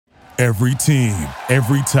Every team,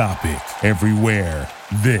 every topic, everywhere.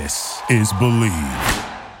 This is Believe.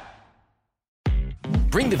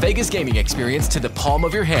 Bring the Vegas gaming experience to the palm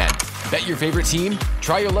of your hand. Bet your favorite team,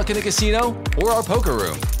 try your luck in the casino, or our poker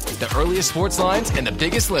room. The earliest sports lines and the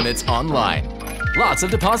biggest limits online. Lots of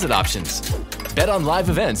deposit options. Bet on live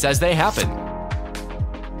events as they happen.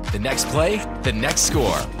 The next play, the next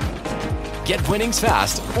score. Get winnings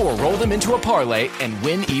fast or roll them into a parlay and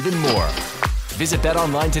win even more. Visit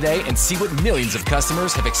BetOnline today and see what millions of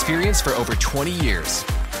customers have experienced for over 20 years.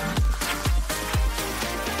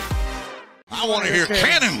 I want to hear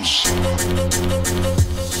cannons.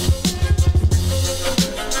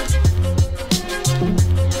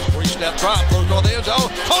 Three-step drop, goes on the end zone.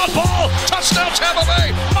 Caught ball, touchdown Tampa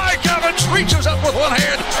Bay. Mike Evans reaches up with one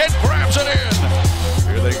hand and grabs it in.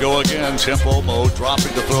 Here they go again, tempo mode,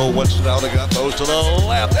 dropping the throw. Winston out again, goes to the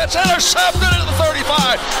left. It's intercepted into the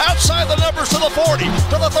 35. Outside the numbers to the 40,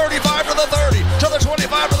 to the 35, to the 30, to the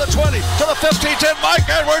 25, to the 20, to the 15-10. Mike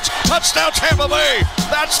Edwards, touchdown Tampa Bay.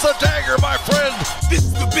 That's the dagger, my friend. This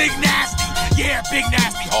is the Big Nasty. Yeah, Big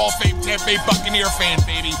Nasty, Hall of Fame Tampa Bay Buccaneer fan,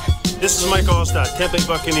 baby. This is Mike Allstott, Tampa Bay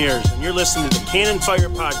Buccaneers, and you're listening to the Cannon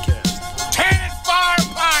Fire Podcast. Cannon Fire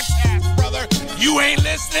Podcast, brother. You ain't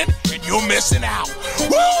listening, and you're missing out.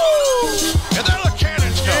 Woo! And there the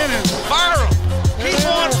cannons go. Fire them. Keep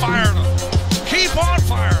on firing them. Keep on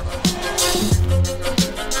firing them.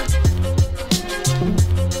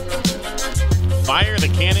 Fire the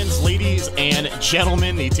cannons, ladies and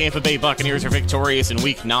gentlemen. The Tampa Bay Buccaneers are victorious in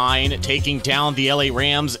Week 9, taking down the LA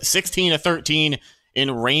Rams 16-13 in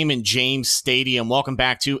Raymond James Stadium. Welcome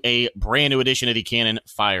back to a brand new edition of the Cannon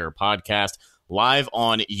Fire Podcast, live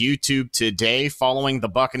on YouTube today following the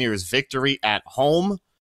Buccaneers' victory at home.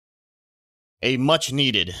 A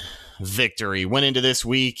much-needed victory went into this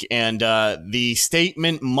week, and the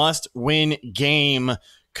statement must-win game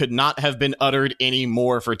could not have been uttered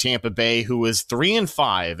anymore for Tampa Bay, who was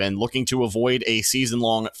 3-5 and looking to avoid a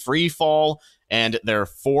season-long free fall and their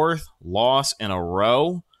fourth loss in a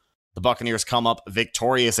row. The Buccaneers come up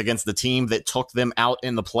victorious against the team that took them out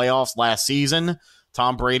in the playoffs last season.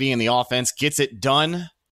 Tom Brady and the offense gets it done,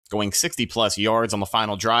 going 60-plus yards on the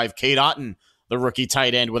final drive. Cade Otton, the rookie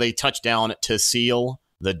tight end, with a touchdown to seal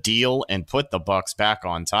the deal and put the Bucs back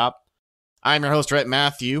on top. I'm your host, Rhett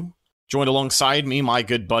Matthew. Joined alongside me, my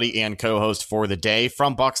good buddy and co-host for the day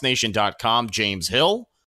from BucsNation.com, James Hill.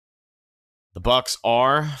 The Bucs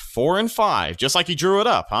are 4-5, just like you drew it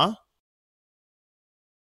up, huh?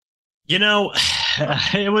 You know,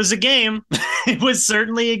 it was a game. It was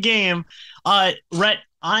certainly a game. Rhett,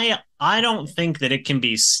 I don't think that it can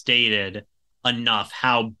be stated enough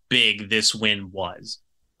how big this win was.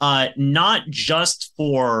 Not just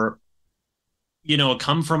for, a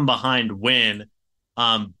come from behind win,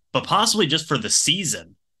 but possibly just for the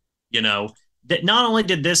season. That not only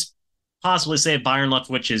did this possibly save Byron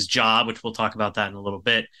Leftwich's job, which we'll talk about that in a little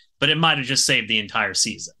bit, but it might have just saved the entire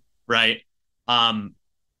season, right?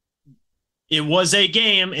 It was a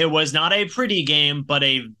game. It was not a pretty game, but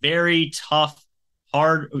a very tough,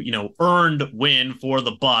 hard, earned win for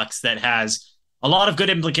the Bucs that has a lot of good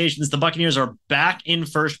implications. The Buccaneers are back in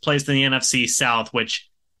first place in the NFC South, which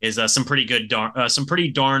is some pretty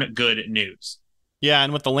darn good news. Yeah,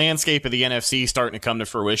 and with the landscape of the NFC starting to come to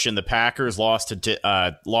fruition, the Packers lost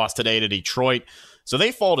today to Detroit. So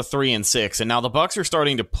they fall to 3-6, and now the Bucs are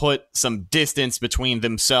starting to put some distance between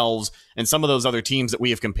themselves and some of those other teams that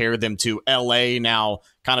we have compared them to. LA now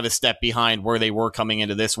kind of a step behind where they were coming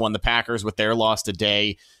into this one. The Packers with their loss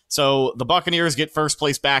today. So the Buccaneers get first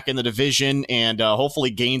place back in the division and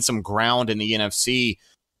hopefully gain some ground in the NFC.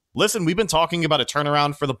 Listen, we've been talking about a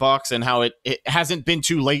turnaround for the Bucs and how it hasn't been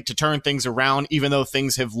too late to turn things around, even though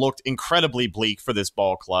things have looked incredibly bleak for this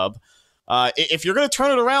ball club. If you're going to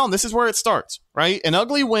turn it around, this is where it starts, right? An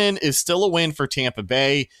ugly win is still a win for Tampa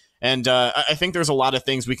Bay, and I think there's a lot of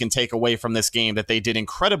things we can take away from this game that they did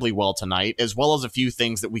incredibly well tonight, as well as a few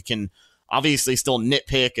things that we can obviously still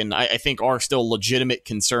nitpick and I think are still legitimate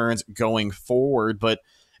concerns going forward. But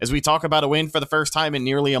as we talk about a win for the first time in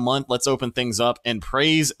nearly a month, let's open things up and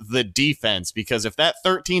praise the defense, because if that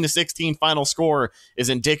 13-16 final score is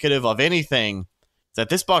indicative of anything, that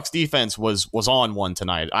this Bucs defense was on one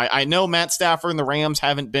tonight. I know Matt Stafford and the Rams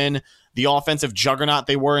haven't been the offensive juggernaut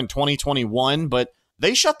they were in 2021, but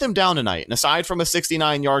they shut them down tonight. And aside from a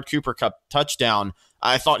 69-yard Cooper Kupp touchdown,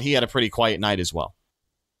 I thought he had a pretty quiet night as well.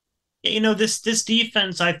 This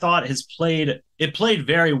defense, I thought, played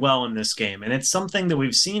very well in this game. And it's something that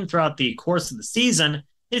we've seen throughout the course of the season.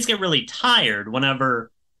 They just get really tired whenever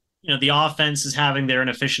the offense is having their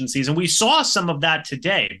inefficiencies. And we saw some of that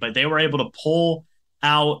today, but they were able to pull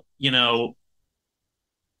out,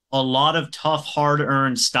 a lot of tough,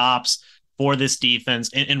 hard-earned stops for this defense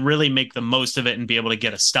and really make the most of it and be able to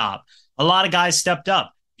get a stop. A lot of guys stepped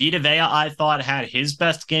up. Vita Vea, I thought, had his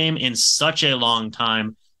best game in such a long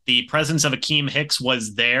time. The presence of Akeem Hicks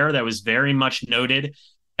was there. That was very much noted.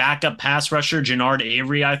 Backup pass rusher Jannard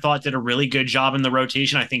Avery, I thought, did a really good job in the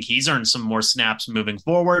rotation. I think he's earned some more snaps moving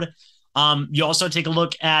forward. You also take a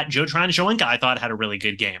look at Joe Tryon-Shoyinka, I thought, had a really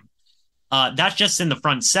good game. That's just in the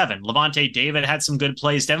front seven. Lavonte David had some good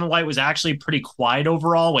plays. Devin White was actually pretty quiet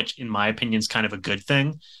overall, which in my opinion is kind of a good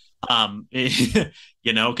thing.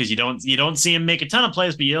 Because you don't see him make a ton of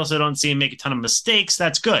plays, but you also don't see him make a ton of mistakes.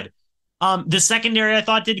 That's good. The secondary I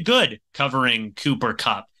thought did good covering Cooper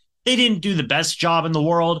Kupp. They didn't do the best job in the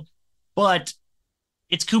world, but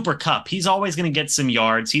it's Cooper Kupp. He's always going to get some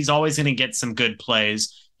yards. He's always going to get some good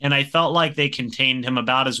plays. And I felt like they contained him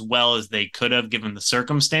about as well as they could have given the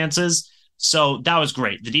circumstances. So that was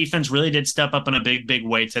great. The defense really did step up in a big, big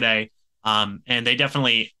way today. And they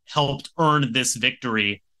definitely helped earn this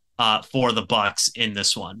victory for the Bucs in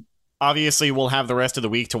this one. Obviously, we'll have the rest of the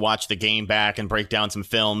week to watch the game back and break down some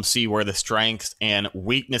film, see where the strengths and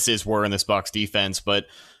weaknesses were in this Bucs defense. But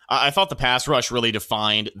I thought the pass rush really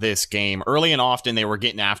defined this game. Early and often, they were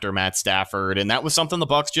getting after Matt Stafford, and that was something the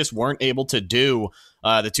Bucs just weren't able to do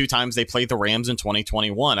the 2 times they played the Rams in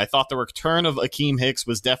 2021. I thought the return of Akeem Hicks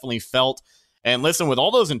was definitely felt. And listen, with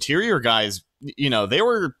all those interior guys, they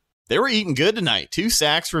were eating good tonight. 2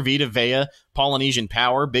 sacks for Vita Vea, Polynesian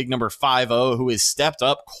Power, big number 5-0, who has stepped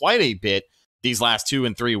up quite a bit these last 2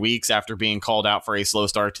 and 3 weeks after being called out for a slow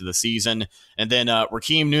start to the season. And then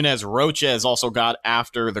Rakeem Nunez-Roches also got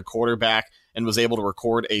after the quarterback and was able to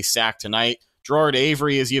record a sack tonight. Jannard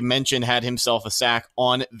Avery, as you mentioned, had himself a sack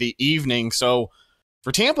on the evening. So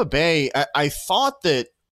for Tampa Bay, I thought that,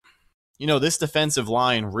 this defensive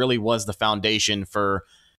line really was the foundation for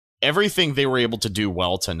everything they were able to do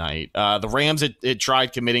well tonight. The Rams had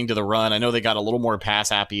tried committing to the run. I know they got a little more pass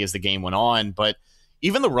happy as the game went on, but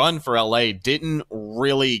even the run for LA didn't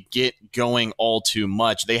really get going all too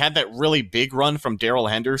much. They had that really big run from Darrell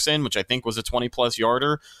Henderson, which I think was a 20-plus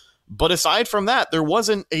yarder. But aside from that, there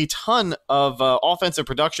wasn't a ton of offensive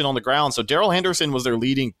production on the ground. So Darrell Henderson was their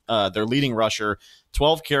leading rusher,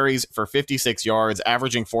 12 carries for 56 yards,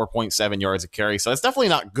 averaging 4.7 yards a carry. So that's definitely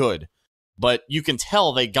not good. But you can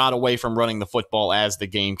tell they got away from running the football as the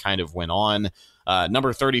game kind of went on.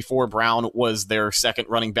 Number 34, Brown, was their second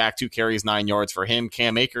running back, 2 carries, 9 yards for him.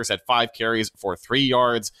 Cam Akers had 5 carries for 3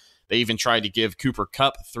 yards. They even tried to give Cooper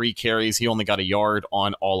Kupp 3 carries. He only got a yard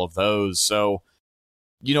on all of those. So,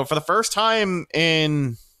 for the first time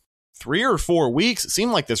in 3 or 4 weeks, it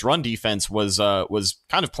seemed like this run defense was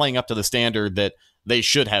kind of playing up to the standard that they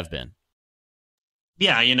should have been.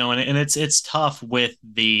 Yeah, and it's tough with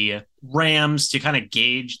the Rams to kind of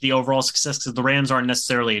gauge the overall success because the Rams aren't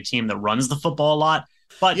necessarily a team that runs the football a lot.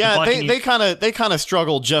 But yeah, they kind of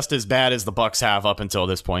struggle just as bad as the Bucs have up until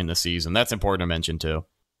this point in the season. That's important to mention too.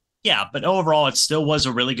 Yeah, but overall, it still was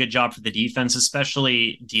a really good job for the defense,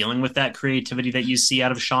 especially dealing with that creativity that you see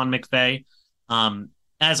out of Sean McVay.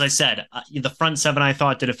 As I said, the front seven I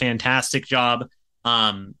thought did a fantastic job.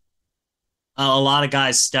 A lot of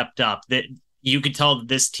guys stepped up. That you could tell that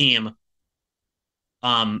this team,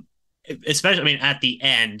 especially, at the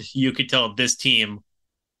end, you could tell this team,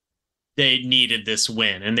 they needed this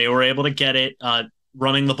win, and they were able to get it.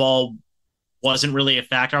 Running the ball wasn't really a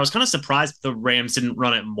factor. I was kind of surprised the Rams didn't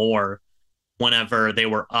run it more whenever they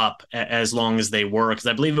were up as long as they were, because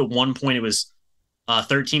I believe at one point it was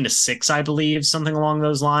 13-6, I believe, something along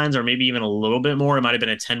those lines, or maybe even a little bit more. It might have been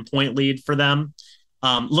a 10-point lead for them.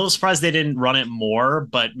 A little surprised they didn't run it more,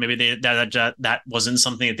 but maybe that wasn't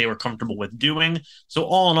something that they were comfortable with doing. So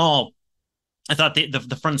all in all, I thought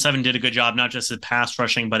the front seven did a good job, not just in pass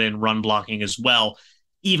rushing, but in run blocking as well,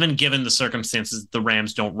 even given the circumstances the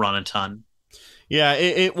Rams don't run a ton. Yeah,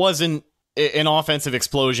 it wasn't an offensive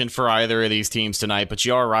explosion for either of these teams tonight, but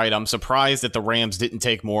you are right. I'm surprised that the Rams didn't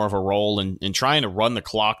take more of a role in trying to run the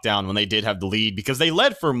clock down when they did have the lead, because they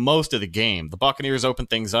led for most of the game. The Buccaneers opened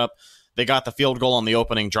things up. They got the field goal on the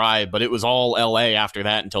opening drive, but it was all LA after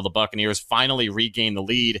that until the Buccaneers finally regained the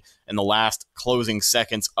lead in the last closing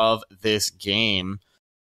seconds of this game.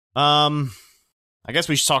 I guess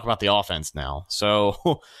we should talk about the offense now.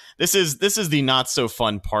 So this is the not so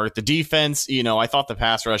fun part. The defense, I thought the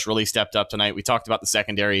pass rush really stepped up tonight. We talked about the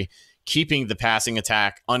secondary keeping the passing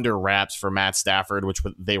attack under wraps for Matt Stafford, which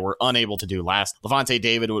they were unable to do last. Lavonte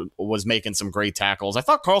David was making some great tackles. I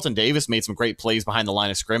thought Carlton Davis made some great plays behind the line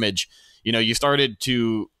of scrimmage. You started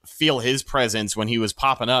to feel his presence when he was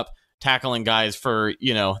popping up tackling guys for,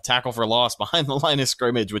 tackle for loss behind the line of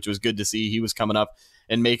scrimmage, which was good to see. He was coming up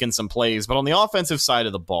and making some plays. But on the offensive side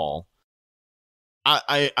of the ball,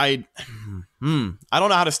 I don't know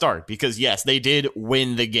how to start, because yes, they did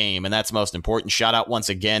win the game, and that's most important. Shout out once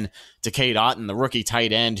again to Cade Otton, the rookie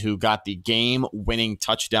tight end, who got the game-winning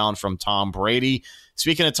touchdown from Tom Brady.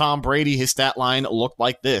 Speaking of Tom Brady, his stat line looked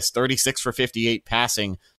like this: 36 for 58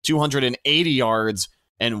 passing, 280 yards,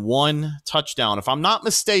 and 1 touchdown. If I'm not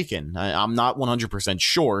mistaken, I'm not 100%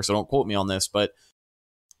 sure, so don't quote me on this, but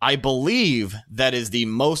I believe that is the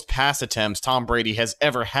most pass attempts Tom Brady has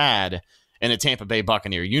ever had in a Tampa Bay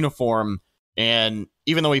Buccaneer uniform. And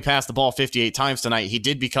even though he passed the ball 58 times tonight, he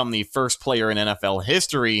did become the first player in NFL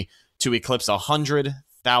history to eclipse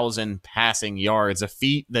 100,000 passing yards, a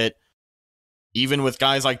feat that even with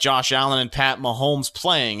guys like Josh Allen and Pat Mahomes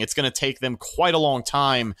playing, it's going to take them quite a long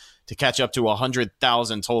time to catch up to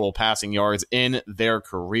 100,000 total passing yards in their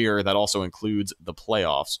career. That also includes the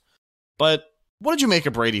playoffs. But what did you make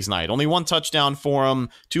of Brady's night? Only 1 touchdown for him,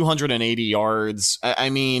 280 yards. I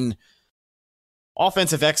mean,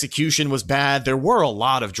 offensive execution was bad. There were a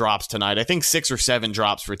lot of drops tonight. I think 6 or 7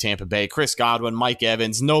 drops for Tampa Bay. Chris Godwin, Mike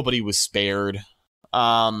Evans, nobody was spared.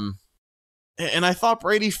 And I thought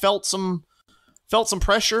Brady felt some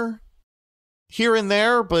pressure here and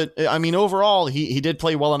there, but I mean, overall, he did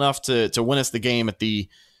play well enough to win us the game at the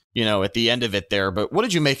end of it there. But what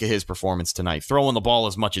did you make of his performance tonight, throwing the ball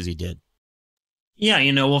as much as he did? Yeah,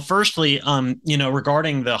 well, firstly,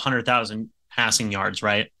 regarding the 100,000 passing yards,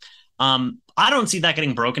 right? I don't see that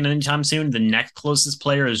getting broken anytime soon. The next closest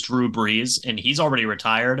player is Drew Brees, and he's already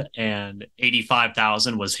retired, and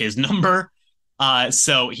 85,000 was his number.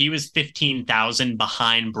 So he was 15,000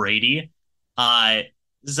 behind Brady.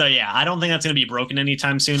 So yeah, I don't think that's going to be broken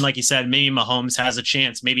anytime soon. Like you said, maybe Mahomes has a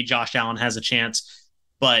chance, maybe Josh Allen has a chance,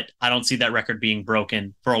 but I don't see that record being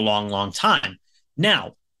broken for a long, long time.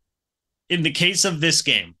 Now, in the case of this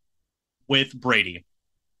game with Brady,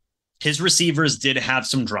 his receivers did have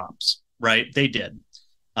some drops, right? They did.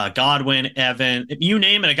 Godwin, Evan, you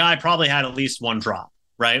name it, a guy probably had at least 1 drop,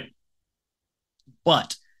 right?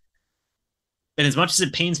 But, and as much as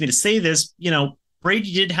it pains me to say this,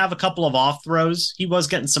 Brady did have a couple of off throws. He was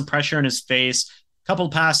getting some pressure in his face. A couple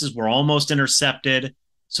of passes were almost intercepted.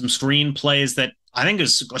 Some screen plays that I think a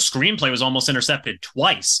screenplay was almost intercepted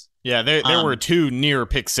twice. Yeah, there were 2 near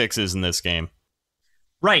pick sixes in this game.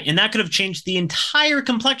 Right, and that could have changed the entire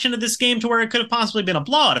complexion of this game to where it could have possibly been a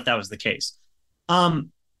blowout if that was the case.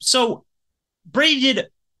 So Brady did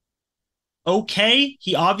okay.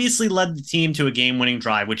 He obviously led the team to a game-winning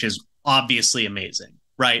drive, which is obviously amazing,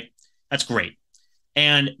 right? That's great.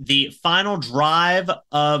 And the final drive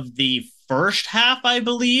of the first half, I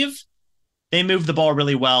believe, they moved the ball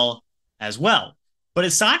really well as well. But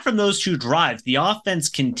aside from those 2 drives, the offense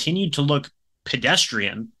continued to look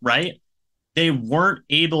pedestrian, right? They weren't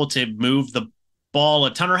able to move the ball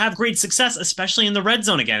a ton or have great success, especially in the red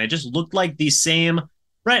zone again. It just looked like the same,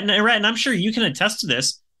 right? And I'm sure you can attest to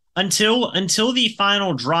this. Until the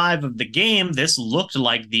final drive of the game, this looked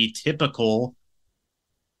like the typical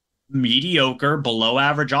mediocre, below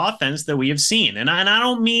average offense that we have seen. And I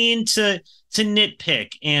don't mean to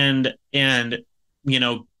nitpick and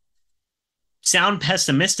sound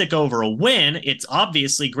pessimistic over a win. It's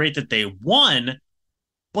obviously great that they won,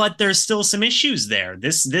 but there's still some issues there.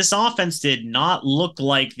 This offense did not look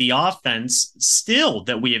like the offense still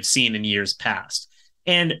that we have seen in years past.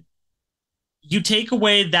 And you take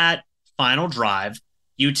away that final drive,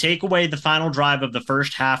 you take away the final drive of the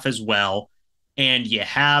first half as well, and you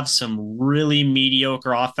have some really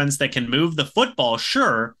mediocre offense that can move the football,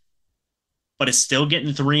 sure, but is still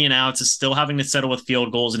getting 3 and outs, is still having to settle with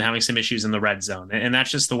field goals and having some issues in the red zone. And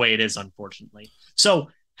that's just the way it is, unfortunately. So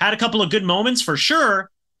had a couple of good moments for sure,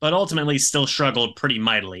 but ultimately still struggled pretty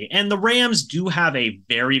mightily. And the Rams do have a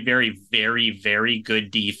very, very, very, very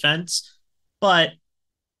good defense, but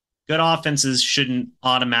good offenses shouldn't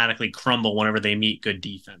automatically crumble whenever they meet good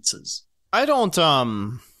defenses. I don't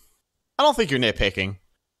think you're nitpicking.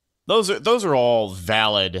 Those are all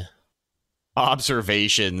valid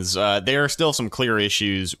observations. There are still some clear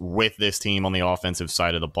issues with this team on the offensive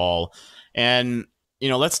side of the ball. And,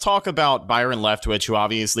 let's talk about Byron Leftwich, who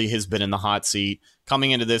obviously has been in the hot seat.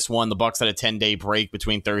 Coming into this one, the Bucs had a 10-day break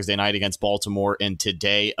between Thursday night against Baltimore and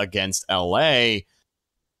today against LA.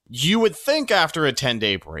 You would think after a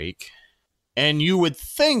 10-day break, and you would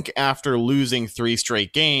think after losing 3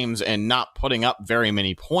 straight games and not putting up very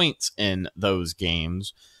many points in those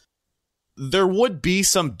games, there would be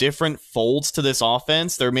some different folds to this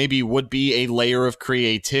offense. There maybe would be a layer of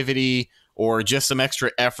creativity or just some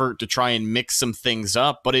extra effort to try and mix some things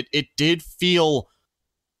up, but it did feel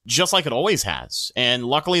just like it always has. And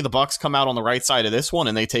luckily the Bucs come out on the right side of this one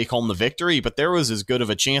and they take home the victory, but there was as good of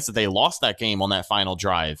a chance that they lost that game on that final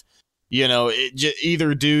drive.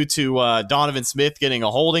 Either due to Donovan Smith getting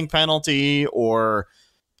a holding penalty or,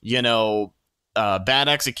 bad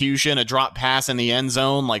execution, a drop pass in the end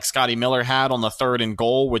zone like Scotty Miller had on the 3rd and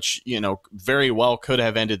goal, which, very well could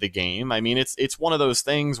have ended the game. I mean, it's one of those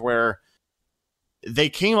things where they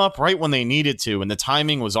came up right when they needed to, and the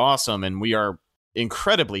timing was awesome, and we are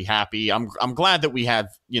incredibly happy. I'm glad that we have,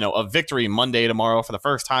 a victory Monday tomorrow for the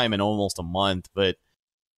first time in almost a month. But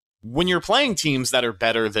when you're playing teams that are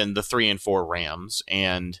better than the 3-4 Rams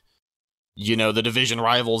and, the division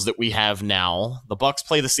rivals that we have now, the Bucs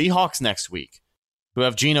play the Seahawks next week, who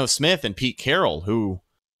have Geno Smith and Pete Carroll, who,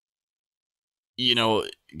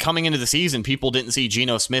 coming into the season, people didn't see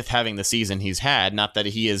Geno Smith having the season he's had. Not that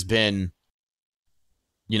he has been,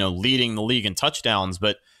 leading the league in touchdowns,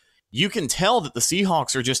 but you can tell that the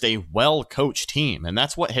Seahawks are just a well-coached team, and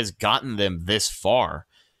that's what has gotten them this far.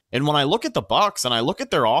 And when I look at the Bucs and I look at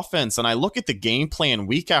their offense and I look at the game plan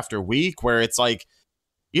week after week, where it's like,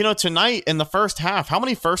 tonight in the first half, how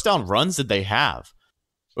many first down runs did they have?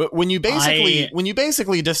 When you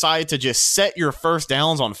basically decide to just set your first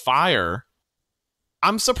downs on fire,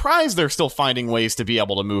 I'm surprised they're still finding ways to be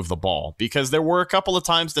able to move the ball, because there were a couple of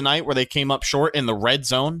times tonight where they came up short in the red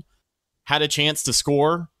zone, had a chance to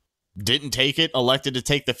score, didn't take it, elected to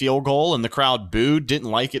take the field goal, and the crowd booed, didn't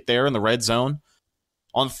like it there in the red zone.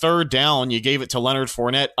 On 3rd down, you gave it to Leonard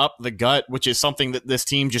Fournette up the gut, which is something that this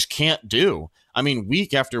team just can't do. I mean,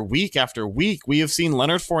 week after week after week, we have seen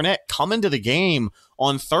Leonard Fournette come into the game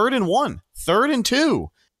on 3rd and 1, 3rd and 2,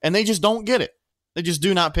 and they just don't get it. They just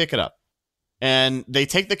do not pick it up. And they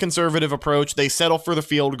take the conservative approach. They settle for the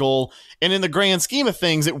field goal. And in the grand scheme of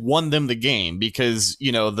things, it won them the game because,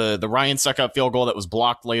 the Ryan Succop field goal that was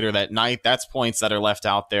blocked later that night, that's points that are left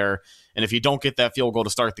out there. And if you don't get that field goal to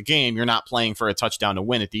start the game, you're not playing for a touchdown to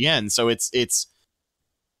win at the end. So it's it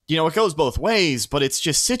goes both ways, but it's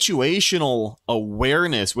just situational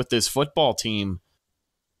awareness with this football team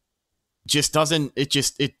just doesn't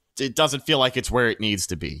feel like it's where it needs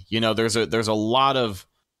to be. There's a lot of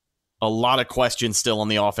questions still on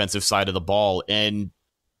the offensive side of the ball, and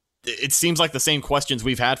it seems like the same questions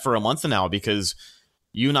we've had for a month now, because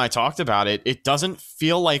you and I talked about it. It doesn't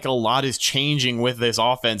feel like a lot is changing with this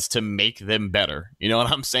offense to make them better. You know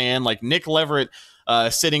what I'm saying? Like Nick Leverett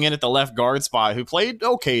sitting in at the left guard spot, who played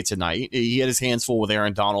okay tonight. He had his hands full with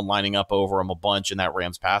Aaron Donald lining up over him a bunch in that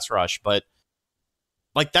Rams pass rush, but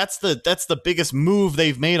like that's the biggest move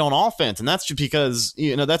they've made on offense, and that's just because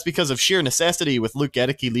that's because of sheer necessity, with Luke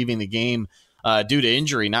Goedeke leaving the game due to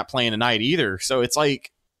injury, not playing tonight either. So it's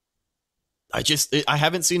like I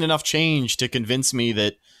haven't seen enough change to convince me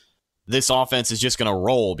that this offense is just going to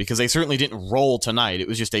roll, because they certainly didn't roll tonight. It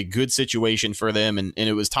was just a good situation for them, and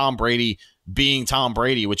it was Tom Brady being Tom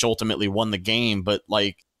Brady, which ultimately won the game. But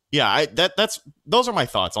those are my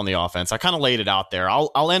thoughts on the offense. I kind of laid it out there.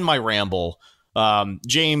 I'll end my ramble.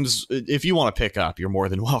 James, if you want to pick up, you're more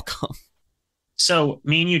than welcome. So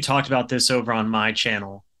me and you talked about this over on my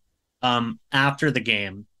channel after the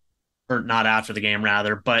game, or not after the game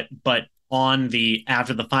rather, but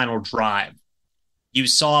after the final drive. You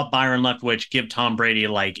saw Byron Leftwich give Tom Brady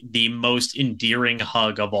like the most endearing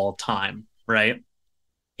hug of all time, right?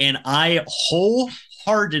 And I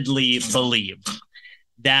wholeheartedly believe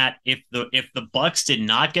that if the Bucs did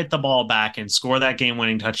not get the ball back and score that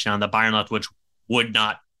game-winning touchdown, that Byron Leftwich would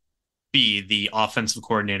not be the offensive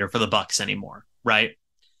coordinator for the Bucs anymore, right?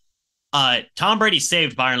 Tom Brady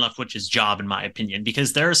saved Byron Leftwich's job, in my opinion,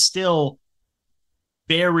 because there are still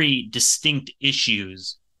very distinct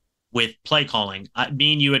issues with play calling.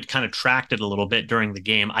 Me and you had kind of tracked it a little bit during the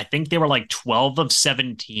game. I think they were like 12 of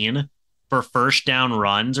 17 for first down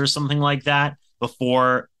runs or something like that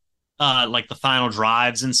before like the final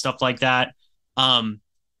drives and stuff like that. And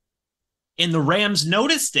the Rams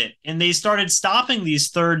noticed it, and they started stopping these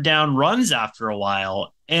 3rd down runs after a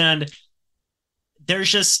while. And there's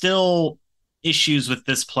just still issues with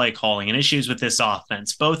this play calling and issues with this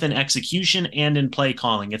offense, both in execution and in play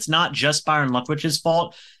calling. It's not just Byron Leftwich's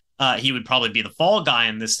fault. He would probably be the fall guy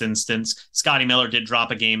in this instance. Scotty Miller did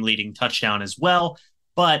drop a game-leading touchdown as well,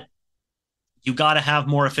 but you got to have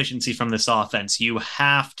more efficiency from this offense. You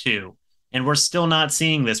have to. And we're still not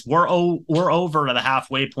seeing this. We're over to the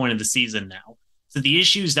halfway point of the season now. So the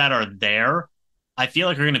issues that are there, I feel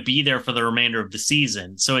like are going to be there for the remainder of the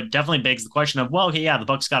season. So it definitely begs the question of, well, okay, yeah, the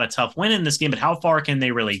Bucs got a tough win in this game, but how far can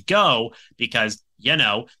they really go? Because,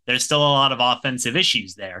 there's still a lot of offensive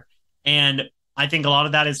issues there. And I think a lot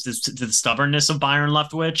of that is the stubbornness of Byron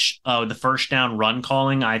Leftwich. The first down run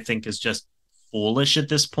calling, I think, is just foolish at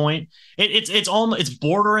this point. It's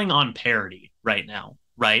bordering on parody right now,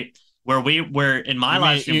 right? Where in my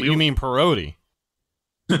life you mean parody,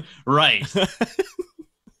 right?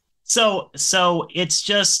 So it's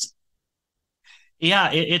just,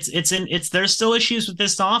 yeah, there's still issues with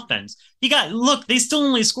this offense. They still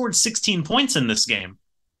only scored 16 points in this game.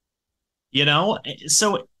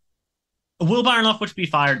 So will Byron Leftwich be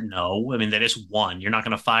fired? No. I mean, they just won. You're not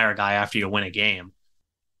going to fire a guy after you win a game.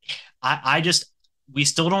 We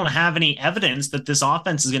still don't have any evidence that this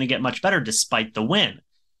offense is going to get much better despite the win.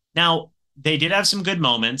 Now, they did have some good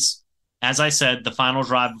moments. As I said, the final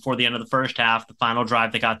drive before the end of the first half, the final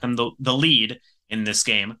drive that got them the lead in this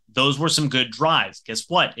game, those were some good drives. Guess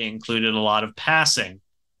what? It included a lot of passing.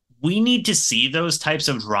 We need to see those types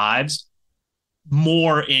of drives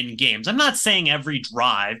more in games. I'm not saying every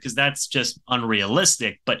drive because that's just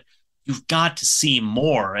unrealistic, but you've got to see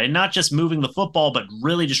more, and not just moving the football, but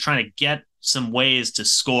really just trying to get some ways to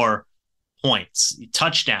score points,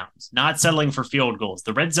 touchdowns, not settling for field goals.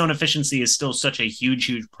 The red zone efficiency is still such a huge,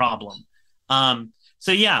 huge problem.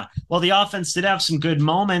 So yeah, while the offense did have some good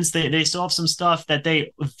moments, they still have some stuff that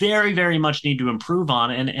they very, very much need to improve on.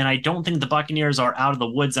 And I don't think the Buccaneers are out of the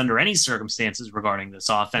woods under any circumstances regarding this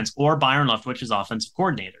offense or Byron Leftwich's offensive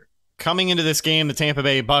coordinator. Coming into this game, the Tampa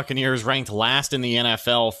Bay Buccaneers ranked last in the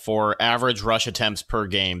NFL for average rush attempts per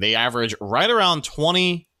game. They average right around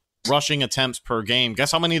 20 rushing attempts per game.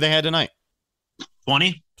 Guess how many they had tonight?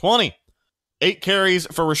 20. 8 carries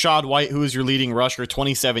for Rachaad White, who is your leading rusher,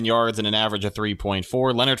 27 yards and an average of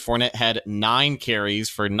 3.4. Leonard Fournette had 9 carries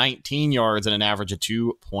for 19 yards and an average of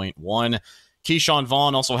 2.1. Keyshawn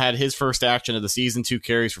Vaughn also had his first action of the season, 2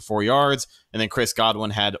 carries for 4 yards. And then Chris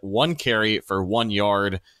Godwin had 1 carry for 1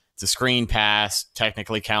 yard. It's a screen pass,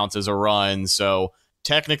 technically counts as a run. So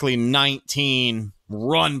technically 19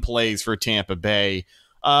 run plays for Tampa Bay.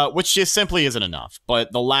 Which just simply isn't enough.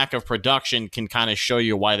 But the lack of production can kind of show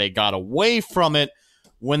you why they got away from it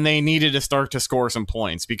when they needed to start to score some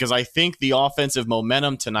points. Because I think the offensive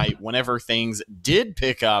momentum tonight, whenever things did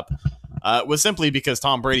pick up, was simply because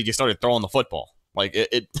Tom Brady just started throwing the football. Like,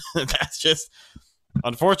 that's just,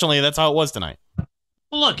 unfortunately, that's how it was tonight.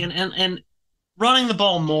 Look, and running the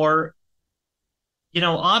ball more,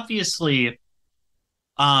 obviously,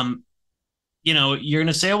 you're going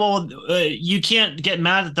to say, well, you can't get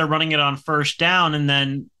mad that they're running it on first down and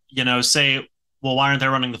then, say, well, why aren't they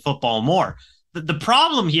running the football more? The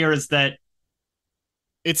problem here is that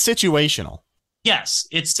it's situational. Yes,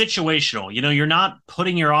 it's situational. You're not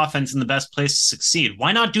putting your offense in the best place to succeed.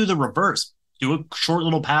 Why not do the reverse? Do a short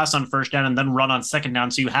little pass on first down and then run on second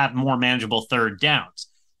down so you have more manageable third downs.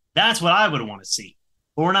 That's what I would want to see.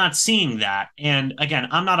 But we're not seeing that. And again,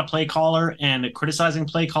 I'm not a play caller, and criticizing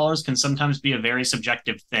play callers can sometimes be a very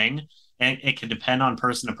subjective thing. And it can depend on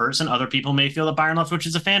person to person. Other people may feel that Byron Leftwich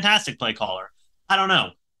is a fantastic play caller. I don't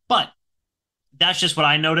know. But that's just what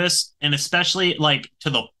I notice. And especially to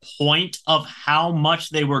the point of how much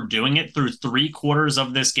they were doing it through 3 quarters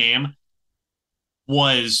of this game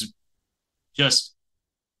was just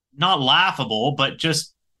not laughable, but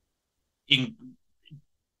just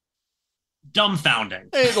dumbfounding.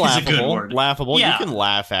 It's laughable. Is a good word. Laughable. Yeah. You can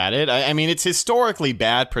laugh at it. I mean, it's historically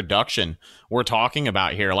bad production we're talking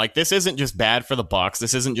about here. This isn't just bad for the Bucs.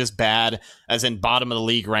 This isn't just bad as in bottom of the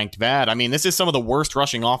league ranked bad. I mean, this is some of the worst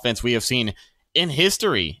rushing offense we have seen in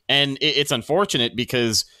history. And it's unfortunate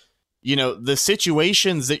because, the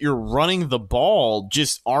situations that you're running the ball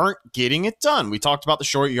just aren't getting it done. We talked about the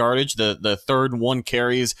short yardage, the 3rd and 1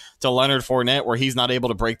 carries to Leonard Fournette where he's not able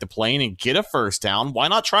to break the plane and get a first down. Why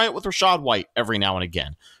not try it with Rachaad White every now and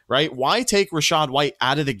again, right? Why take Rachaad White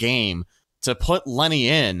out of the game to put Lenny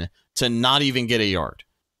in to not even get a yard?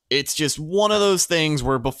 It's just one of those things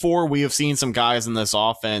where before we have seen some guys in this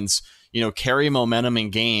offense, carry momentum in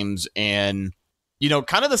games and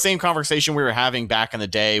kind of the same conversation we were having back in the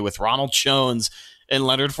day with Ronald Jones and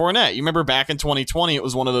Leonard Fournette. You remember back in 2020, it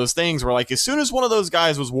was one of those things where as soon as one of those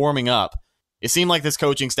guys was warming up, it seemed like this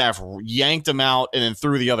coaching staff yanked him out and then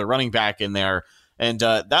threw the other running back in there. And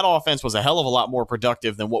that offense was a hell of a lot more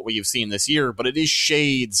productive than what we've seen this year. But it is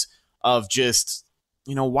shades of just,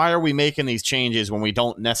 why are we making these changes when we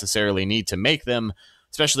don't necessarily need to make them?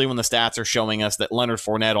 Especially when the stats are showing us that Leonard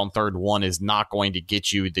Fournette on 3rd and 1 is not going to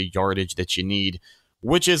get you the yardage that you need,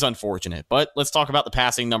 which is unfortunate. But let's talk about the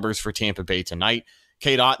passing numbers for Tampa Bay tonight.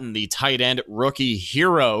 Cade Otton, the tight end rookie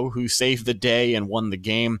hero who saved the day and won the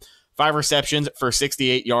game. 5 receptions for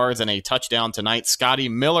 68 yards and a touchdown tonight. Scotty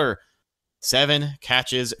Miller, 7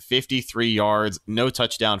 catches, 53 yards, no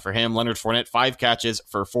touchdown for him. Leonard Fournette, 5 catches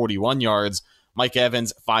for 41 yards. Mike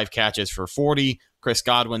Evans, 5 catches for 40. Chris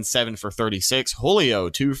Godwin, 7 for 36. Julio,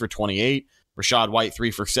 2 for 28. Rashad White,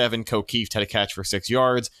 3 for 7. O'Keefe had a catch for 6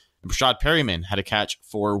 yards. And Rashad Perryman had a catch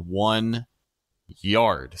for 1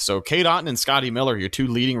 yard. So Cade Otton and Scotty Miller, your 2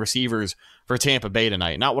 leading receivers for Tampa Bay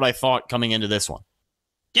tonight. Not what I thought coming into this one.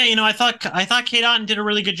 Yeah, I thought Cade Otton did a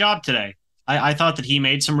really good job today. I thought that he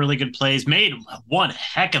made some really good plays, made one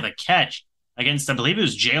heck of a catch against, I believe it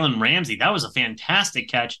was Jalen Ramsey. That was a fantastic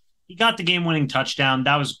catch. He got the game-winning touchdown.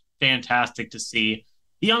 That was fantastic to see.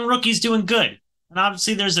 The young rookie's doing good. And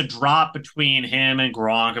obviously there's a drop between him and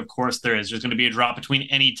Gronk. Of course there is. There's going to be a drop between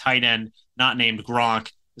any tight end not named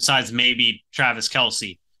Gronk, besides maybe Travis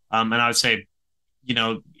Kelce. And I would say,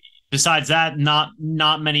 besides that, not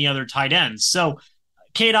many other tight ends. So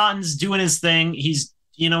Cade Otton's doing his thing. He's,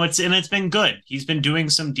 it's been good. He's been doing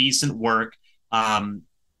some decent work.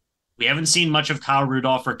 We haven't seen much of Kyle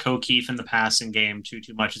Rudolph or O'Keefe in the passing game too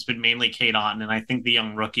much. It's been mainly Cade Otton, and I think the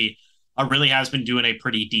young rookie really has been doing a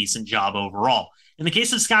pretty decent job overall. In the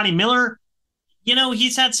case of Scotty Miller, he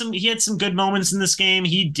had some good moments in this game.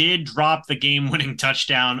 He did drop the game-winning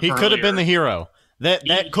touchdown. He could have been the hero.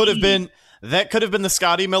 That could have been the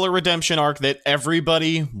Scotty Miller redemption arc that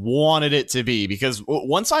everybody wanted it to be. Because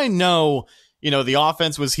once I know, the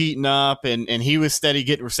offense was heating up and he was steady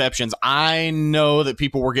getting receptions, I know that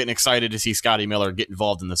people were getting excited to see Scotty Miller get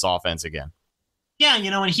involved in this offense again. Yeah,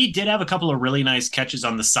 and he did have a couple of really nice catches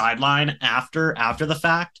on the sideline after the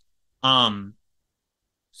fact.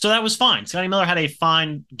 So that was fine. Scotty Miller had a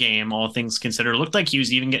fine game, all things considered. It looked like he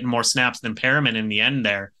was even getting more snaps than Perriman in the end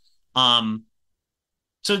there.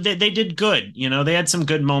 So they did good. They had some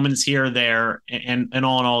good moments here or there, and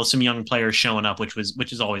all in all, some young players showing up, which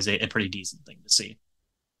is always a pretty decent thing to see.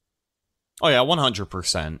 Oh, yeah,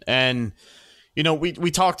 100%. And,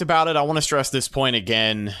 we talked about it. I want to stress this point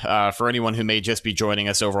again for anyone who may just be joining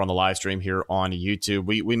us over on the live stream here on YouTube.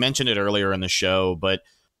 We mentioned it earlier in the show, but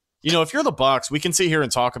if you're the Bucs, we can sit here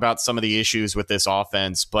and talk about some of the issues with this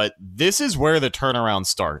offense, but this is where the turnaround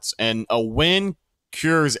starts, and a win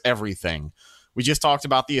cures everything. We just talked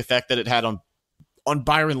about the effect that it had on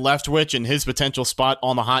Byron Leftwich and his potential spot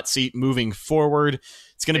on the hot seat moving forward.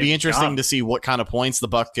 It's going to be interesting to see what kind of points the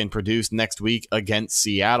Bucs can produce next week against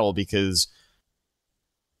Seattle, because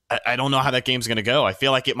I don't know how that game's going to go. I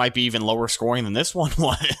feel like it might be even lower scoring than this one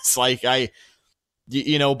was.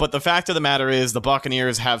 But the fact of the matter is the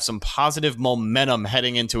Buccaneers have some positive momentum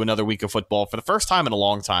heading into another week of football for the first time in a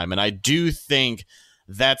long time. And I do think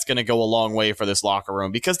that's going to go a long way for this locker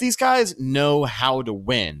room, because these guys know how to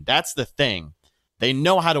win. That's the thing. They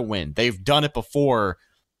know how to win. They've done it before.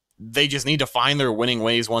 They just need to find their winning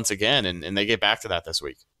ways once again, and they get back to that this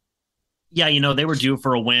week. Yeah, they were due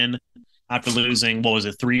for a win after losing,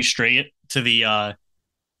 3 straight to the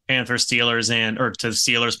Panthers, Steelers, to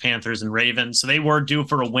Steelers, Panthers, and Ravens. So they were due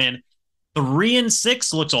for a win.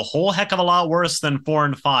 3-6 looks a whole heck of a lot worse than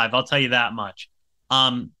 4-5. I'll tell you that much.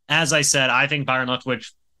 As I said, I think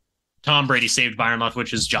Tom Brady saved Byron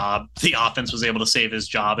Leftwich's job. The offense was able to save his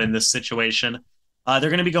job in this situation. They're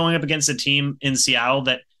going to be going up against a team in Seattle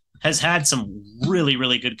that has had some really,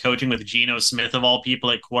 really good coaching with Geno Smith, of all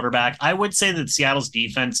people, at quarterback. I would say that Seattle's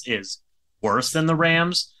defense is worse than the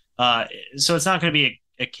Rams. So it's not going to be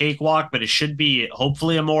a cakewalk, but it should be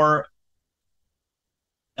hopefully a more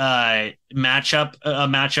matchup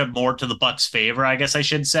more to the Bucs' favor, I guess I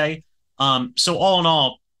should say. So all in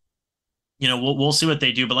all, we'll see what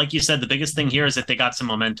they do. But like you said, the biggest thing here is that they got some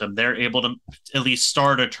momentum. They're able to at least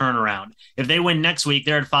start a turnaround. If they win next week,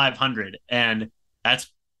 they're at 500, and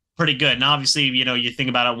that's pretty good. And obviously, you think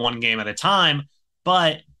about it one game at a time,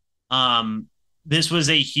 but this was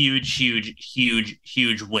a huge, huge, huge,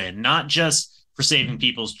 huge win, not just for saving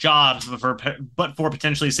people's jobs, but for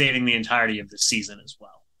potentially saving the entirety of the season as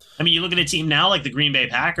well. I mean, you look at a team now like the Green Bay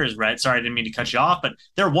Packers, Rhett. Sorry, I didn't mean to cut you off, but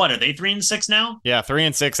they're what? Are they 3-6 now? Yeah,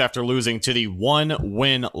 3-6 after losing to the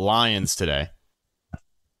 1-win Lions today.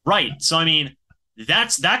 Right. So I mean,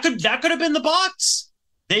 that could have been the Bucs.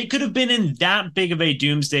 They could have been in that big of a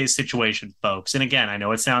doomsday situation, folks. And again, I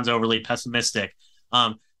know it sounds overly pessimistic,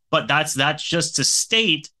 but that's just to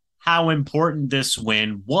state how important this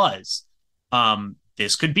win was.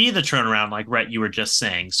 This could be the turnaround, like Rhett, you were just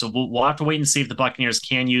saying. So we'll have to wait and see if the Buccaneers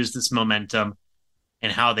can use this momentum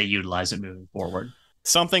and how they utilize it moving forward.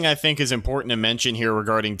 Something I think is important to mention here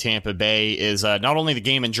regarding Tampa Bay is not only the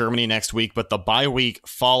game in Germany next week, but the bye week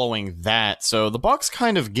following that. So the Bucs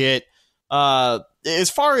kind of get, as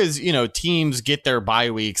far as, teams get their bye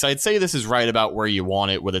weeks, I'd say this is right about where you want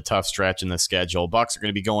it with a tough stretch in the schedule. Bucs are going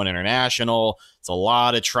to be going international. It's a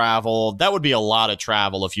lot of travel. That would be a lot of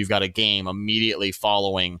travel if you've got a game immediately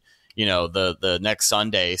following, the next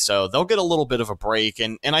Sunday. So they'll get a little bit of a break,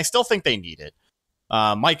 and I still think they need it.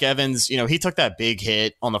 Mike Evans, he took that big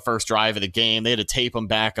hit on the first drive of the game. They had to tape him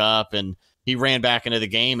back up, and he ran back into the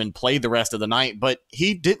game and played the rest of the night. But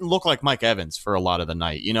he didn't look like Mike Evans for a lot of the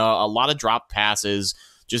night. A lot of dropped passes,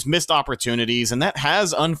 just missed opportunities, and that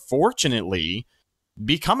has unfortunately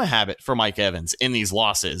become a habit for Mike Evans in these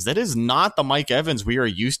losses. That is not the Mike Evans we are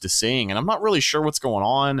used to seeing, and I'm not really sure what's going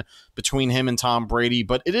on between him and Tom Brady,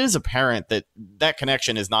 but it is apparent that that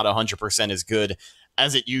connection is not 100% as good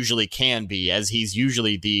as it usually can be, as he's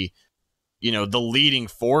usually the leading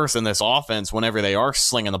force in this offense whenever they are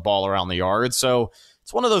slinging the ball around the yard. So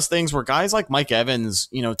it's one of those things where guys like Mike Evans,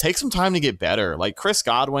 take some time to get better. Like Chris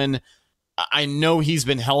Godwin, I know he's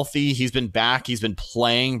been healthy, he's been back, he's been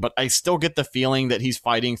playing, but I still get the feeling that he's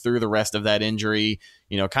fighting through the rest of that injury,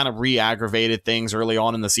 kind of re-aggravated things early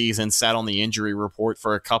on in the season, sat on the injury report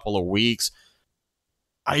for a couple of weeks.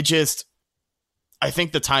 I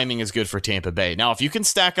think the timing is good for Tampa Bay. Now, if you can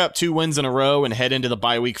stack up 2 wins in a row and head into the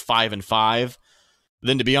bye week 5-5,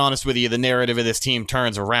 then to be honest with you, the narrative of this team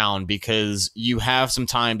turns around because you have some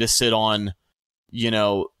time to sit on,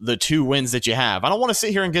 the 2 wins that you have. I don't want to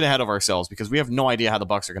sit here and get ahead of ourselves because we have no idea how the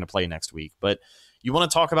Bucs are going to play next week. But you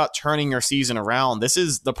want to talk about turning your season around. This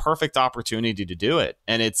is the perfect opportunity to do it.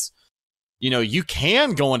 And it's, you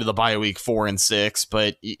can go into the bye week 4-6,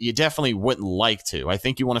 but you definitely wouldn't like to. I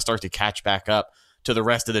think you want to start to catch back up to the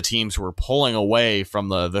rest of the teams who are pulling away from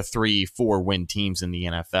the 3-4 win teams in the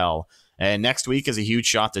NFL. And next week is a huge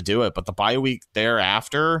shot to do it. But the bye week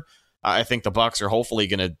thereafter, I think the Bucs are hopefully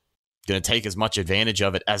going to take as much advantage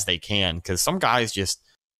of it as they can, because some guys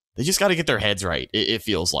they just got to get their heads right. It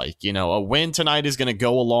feels like, a win tonight is going to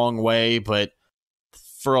go a long way, but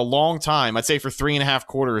for a long time, I'd say for 3.5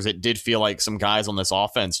 quarters, it did feel like some guys on this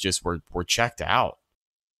offense just were checked out.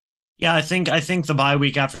 Yeah, I think the bye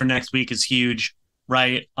week after next week is huge.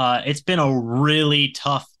 Right. It's been a really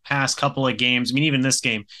tough past couple of games. I mean, even this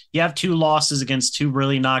game, you have 2 losses against 2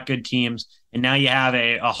 really not good teams. And now you have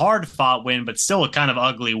a hard fought win, but still a kind of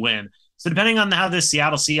ugly win. So depending on how this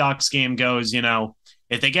Seattle Seahawks game goes,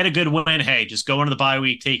 if they get a good win, hey, just go into the bye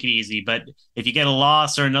week, take it easy. But if you get a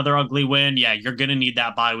loss or another ugly win, yeah, you're going to need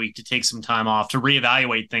that bye week to take some time off to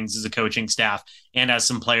reevaluate things as a coaching staff and as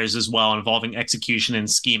some players as well, involving execution and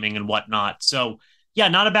scheming and whatnot. So yeah,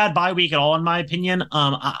 not a bad bye week at all, in my opinion.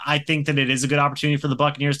 I think that it is a good opportunity for the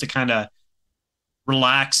Buccaneers to kind of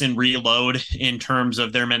relax and reload in terms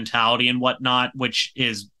of their mentality and whatnot, which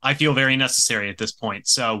is, I feel, very necessary at this point.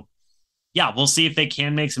 So yeah, we'll see if they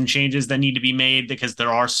can make some changes that need to be made, because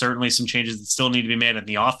there are certainly some changes that still need to be made on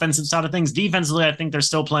the offensive side of things. Defensively, I think they're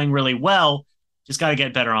still playing really well. Just got to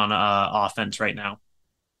get better on offense right now.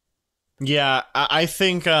 Yeah, I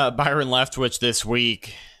think Byron Leftwich this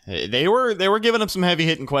week, they were giving him some heavy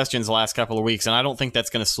hitting questions the last couple of weeks, and I don't think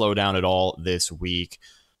that's going to slow down at all this week.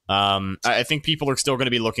 I think people are still going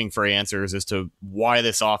to be looking for answers as to why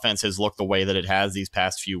this offense has looked the way that it has these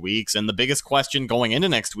past few weeks. And the biggest question going into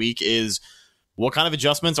next week is, what kind of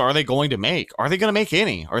adjustments are they going to make? Are they going to make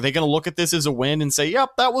any? Are they going to look at this as a win and say, yep,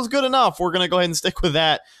 that was good enough, we're going to go ahead and stick with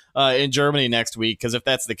that in Germany next week? Because if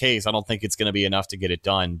that's the case, I don't think it's going to be enough to get it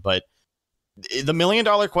done. But the $1 million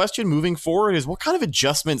question moving forward is, what kind of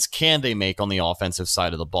adjustments can they make on the offensive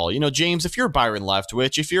side of the ball? James, if you're Byron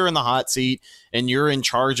Leftwich, if you're in the hot seat and you're in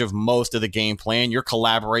charge of most of the game plan, you're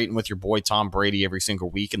collaborating with your boy Tom Brady every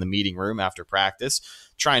single week in the meeting room after practice,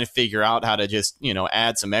 trying to figure out how to just,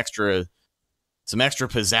 add some extra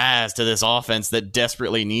pizzazz to this offense that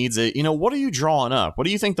desperately needs it. What are you drawing up? What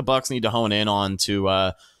do you think the Bucs need to hone in on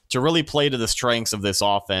to really play to the strengths of this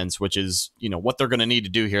offense, which is, what they're going to need to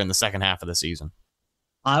do here in the second half of the season?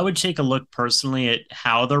 I would take a look personally at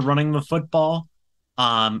how they're running the football,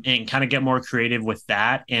 and kind of get more creative with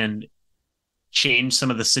that and change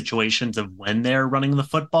some of the situations of when they're running the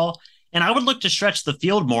football. And I would look to stretch the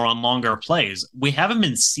field more on longer plays. We haven't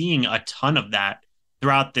been seeing a ton of that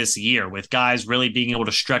throughout this year, with guys really being able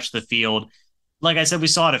to stretch the field. Like I said, we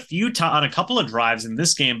saw it on a couple of drives in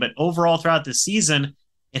this game, but overall throughout the season,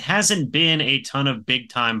 it hasn't been a ton of big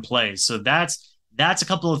time plays. So that's a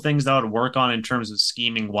couple of things that I would work on in terms of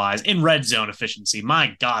scheming wise. In red zone efficiency,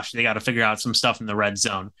 my gosh, they got to figure out some stuff in the red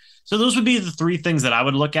zone. So those would be the 3 things that I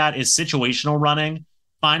would look at: is situational running,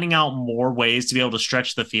 finding out more ways to be able to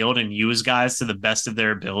stretch the field and use guys to the best of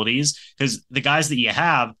their abilities, because the guys that you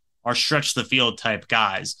have are stretch the field type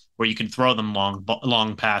guys where you can throw them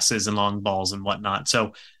long passes and long balls and whatnot.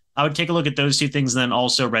 So I would take a look at those 2 things, and then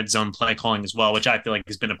also red zone play calling as well, which I feel like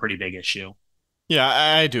has been a pretty big issue. Yeah,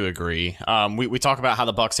 I do agree. We talk about how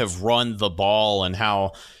the Bucs have run the ball and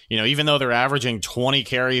how, even though they're averaging 20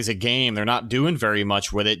 carries a game, they're not doing very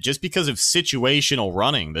much with it just because of situational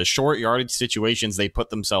running, the short yardage situations they put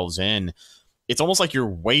themselves in. it's almost like you're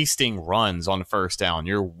wasting runs on first down.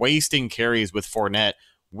 You're wasting carries with Fournette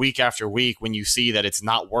week after week when you see that it's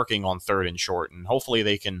not working on third and short. And hopefully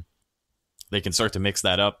they can start to mix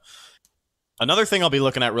that up. Another thing I'll be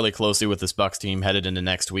looking at really closely with this Bucs team headed into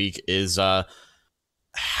next week is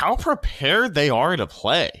how prepared they are to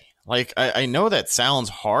play. Like, I know that sounds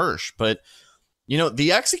harsh, but, you know,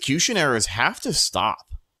 the execution errors have to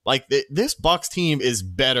stop. Like, this Bucs team is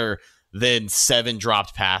better than 7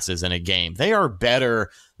 dropped passes in a game. They are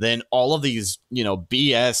better than all of these, you know,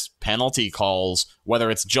 BS penalty calls,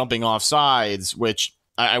 whether it's jumping off sides, which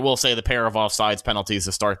I will say the pair of offsides penalties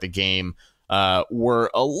to start the game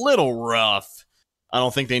were a little rough. I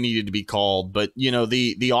don't think they needed to be called, but, you know,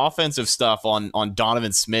 the offensive stuff on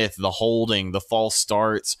Donovan Smith, the holding, the false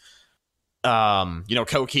starts, you know,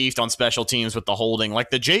 O'Keefe on special teams with the holding, like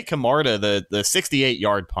the Jake Camarda, the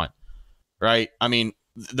 68-yard punt, right? I mean,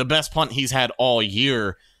 the best punt he's had all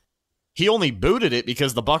year. He only booted it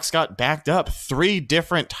because the Bucs got backed up 3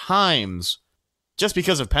 different times just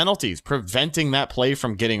because of penalties, preventing that play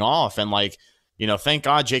from getting off. And, like, you know, thank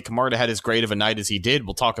God Jake Camarda had as great of a night as he did.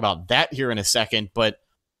 We'll talk about that here in a second, but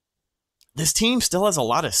this team still has a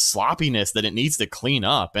lot of sloppiness that it needs to clean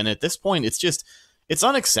up. And at this point, it's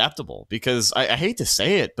unacceptable because I hate to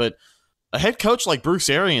say it, but a head coach like Bruce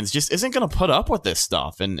Arians just isn't going to put up with this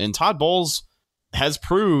stuff. And Todd Bowles has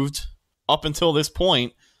proved up until this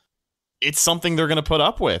point it's something they're going to put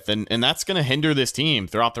up with, and that's going to hinder this team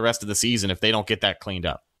throughout the rest of the season if they don't get that cleaned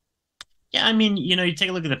up. Yeah, I mean, you know, you take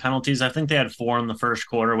a look at the penalties. I think they had 4 in the first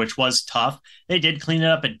quarter, which was tough. They did clean it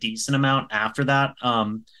up a decent amount after that.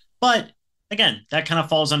 But again, that kind of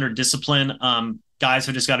falls under discipline. Guys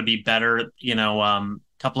have just got to be better, you know,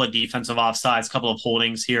 couple of defensive offsides, couple of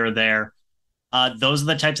holdings here or there. Those are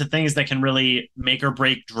the types of things that can really make or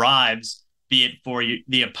break drives, be it for you,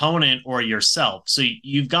 the opponent or yourself. So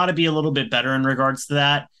you've got to be a little bit better in regards to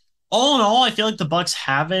that. All in all, I feel like the Bucs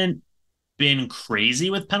haven't been crazy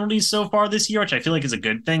with penalties so far this year, which I feel like is a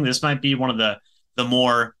good thing. This might be one of the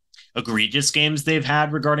more egregious games they've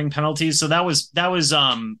had regarding penalties. So that was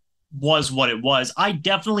what it was. I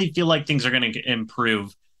definitely feel like things are going to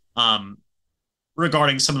improve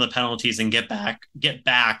regarding some of the penalties and get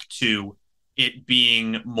back to it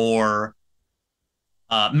being more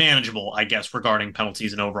manageable, I guess, regarding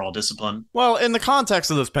penalties and overall discipline. Well, in the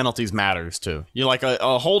context of those penalties matters too. You like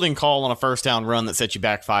a holding call on a first down run that sets you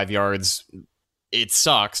back 5 yards. It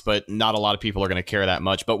sucks, but not a lot of people are going to care that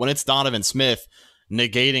much. But when it's Donovan Smith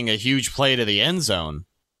negating a huge play to the end zone,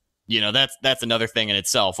 you know, that's another thing in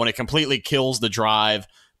itself. When it completely kills the drive,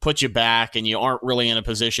 puts you back, and you aren't really in a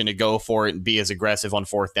position to go for it and be as aggressive on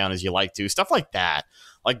fourth down as you like to. Stuff like that.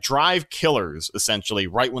 Like drive killers, essentially,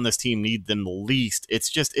 right when this team needs them the least.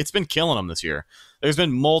 It's been killing them this year. There's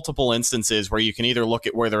been multiple instances where you can either look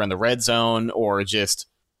at where they're in the red zone or just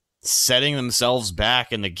setting themselves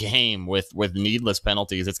back in the game with needless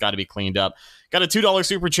penalties. It's got to be cleaned up. Got a $2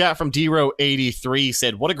 super chat from Dero83,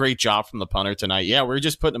 said, what a great job from the punter tonight. Yeah, we're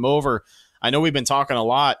just putting him over. I know we've been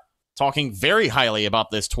talking very highly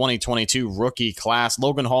about this 2022 rookie class.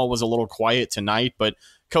 Logan Hall was a little quiet tonight, but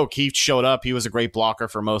O'Keefe showed up. He was a great blocker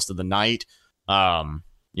for most of the night.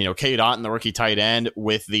 You know, Cade Otton, the rookie tight end,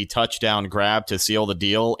 with the touchdown grab to seal the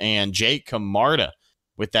deal, and Jake Camarda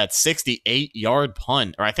with that 68-yard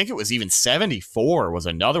punt, or I think it was even 74 was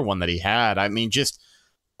another one that he had. I mean, just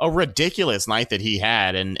a ridiculous night that he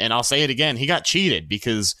had, and I'll say it again, he got cheated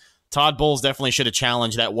because Todd Bowles definitely should have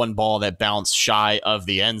challenged that one ball that bounced shy of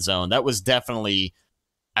the end zone. That was definitely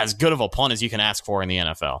as good of a punt as you can ask for in the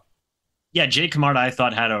NFL. Yeah, Jake Camarda, I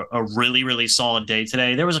thought, had a really, really solid day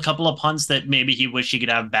today. There was a couple of punts that maybe he wished he could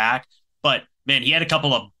have back, but, man, he had a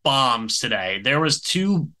couple of bombs today. There was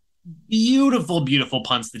 2 beautiful, beautiful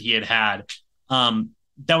punts that he had.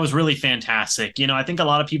 That was really fantastic. You know, I think a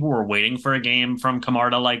lot of people were waiting for a game from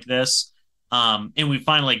Camarda like this, and we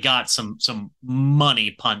finally got some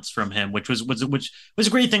money punts from him, which was a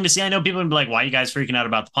great thing to see. I know people would be like, why are you guys freaking out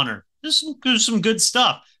about the punter? There's some good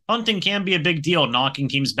stuff. Punting can be a big deal, knocking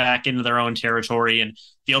teams back into their own territory and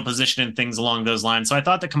field position and things along those lines. So I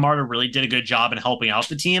thought that Camarda really did a good job in helping out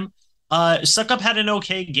the team. Suckup had an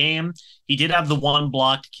okay game. He did have the one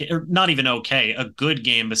blocked kick, or not even okay, a good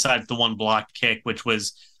game besides the one blocked kick, which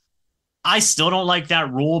was, I still don't like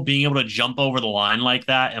that rule, being able to jump over the line like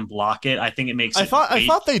that and block it. I think it makes I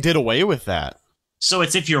thought they did away with that. So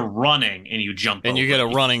it's if you're running and you jump and over. you get a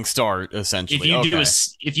running start, essentially.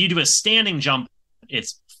 If you do a standing jump,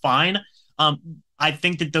 it's fine. I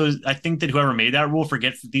think that whoever made that rule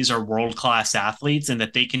forgets that these are world-class athletes and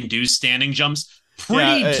that they can do standing jumps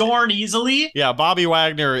pretty darn easily. Yeah, Bobby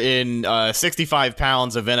Wagner in 65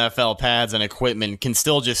 pounds of NFL pads and equipment can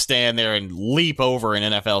still just stand there and leap over an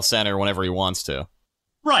NFL center whenever he wants to.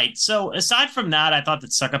 Right. So aside from that, I thought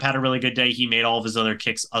that Suckup had a really good day. He made all of his other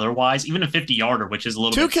kicks otherwise, even a 50-yarder, which is a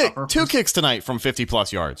little bit tougher. Two kicks tonight from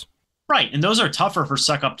 50-plus yards. Right, and those are tougher for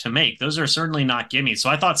Suckup to make. Those are certainly not gimmies. So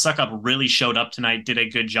I thought Suckup really showed up tonight, did a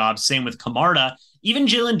good job. Same with Camarda. Even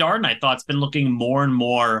Jalen Darden, I thought, has been looking more and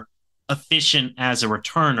more efficient as a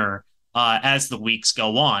returner as the weeks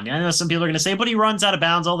go on. I know some people are going to say, but he runs out of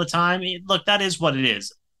bounds all the time. Look, that is what it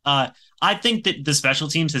is. I think that the special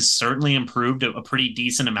teams has certainly improved a pretty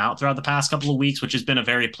decent amount throughout the past couple of weeks, which has been a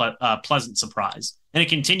very pleasant surprise. And it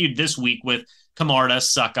continued this week with Camarda,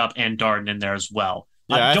 Suckup, and Darden in there as well.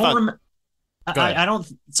 Yeah,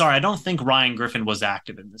 I don't think Ryan Griffin was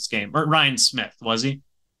active in this game. Or Ryan Smith, was he?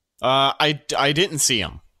 I didn't see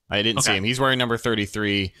him. See him. He's wearing number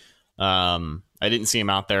 33. I didn't see him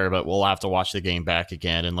out there, but we'll have to watch the game back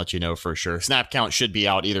again and let you know for sure. Snap count should be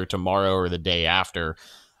out either tomorrow or the day after.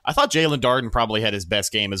 I thought Jalen Darden probably had his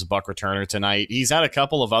best game as a Buck returner tonight. He's had a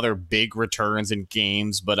couple of other big returns in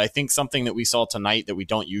games, but I think something that we saw tonight that we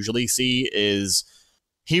don't usually see is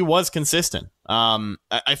he was consistent.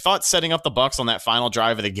 I thought setting up the Bucks on that final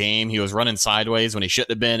drive of the game, he was running sideways when he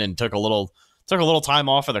shouldn't have been and took a little time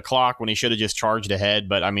off of the clock when he should have just charged ahead.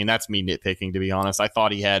 But I mean, that's me nitpicking, to be honest. I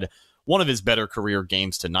thought he had one of his better career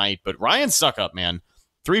games tonight. But Ryan Suckup, man,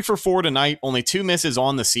 3 for 4 tonight, only 2 misses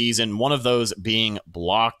on the season, one of those being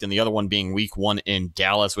blocked and the other one being week 1 in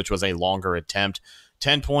Dallas, which was a longer attempt.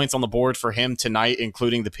 10 points on the board for him tonight,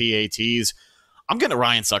 including the PATs. I'm getting a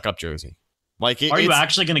Ryan Suckup jersey. Are you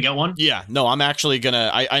actually going to get one? Yeah, no, I'm actually going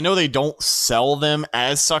to. I know they don't sell them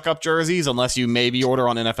as Suckup jerseys unless you maybe order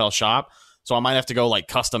on NFL Shop. So I might have to go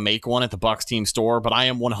custom make one at the Bucks team store. But I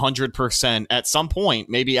am 100% at some point,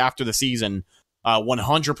 maybe after the season,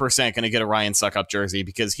 100% going to get a Ryan Suckup jersey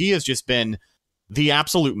because he has just been the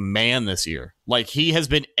absolute man this year. He has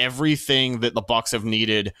been everything that the Bucks have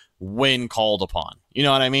needed when called upon. You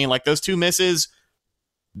know what I mean? Those 2 misses,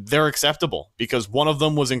 they're acceptable because one of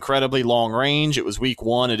them was incredibly long range. It was week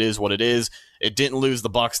 1. It is what it is. It didn't lose the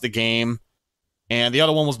Bucks the game, and the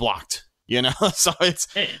other one was blocked. So it's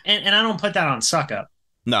and I don't put that on Suckup.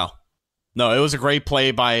 No, it was a great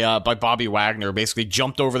play by Bobby Wagner. Basically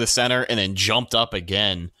jumped over the center and then jumped up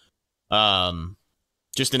again.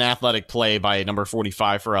 Just an athletic play by number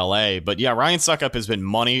 45 for LA. But yeah, Ryan Suckup has been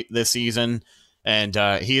money this season. And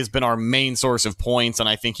he has been our main source of points, and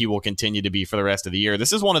I think he will continue to be for the rest of the year.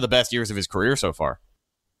 This is one of the best years of his career so far.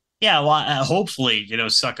 Yeah, well, hopefully,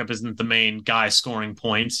 Suckup isn't the main guy scoring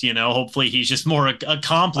points. Hopefully he's just more a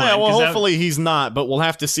complement. Yeah, well, hopefully he's not, but we'll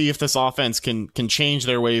have to see if this offense can change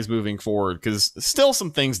their ways moving forward, because still some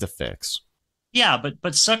things to fix. Yeah, but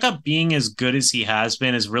Suckup being as good as he has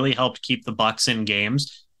been has really helped keep the Bucks in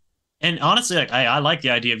games. And honestly, I like the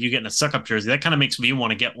idea of you getting a Suckup jersey. That kind of makes me want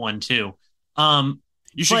to get one too.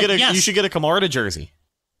 You should get a Camarda jersey,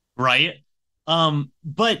 right?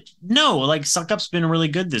 But no, Suckup's been really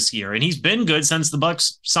good this year, and he's been good since the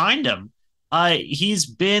Bucks signed him. He's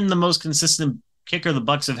been the most consistent kicker the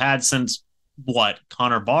Bucks have had since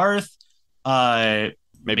Connor Barth,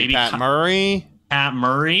 maybe Pat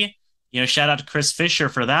Murray. Shout out to Chris Fisher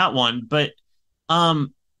for that one, but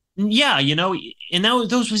yeah, and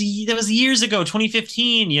that was years ago,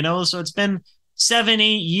 2015. So it's been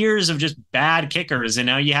 7-8 years of just bad kickers, and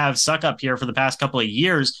now you have Suckup here for the past couple of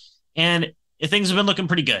years, and things have been looking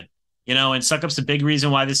pretty good, and Suckup's a big reason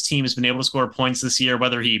why this team has been able to score points this year,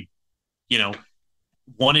 whether he,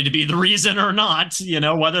 wanted to be the reason or not,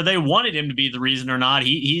 whether they wanted him to be the reason or not,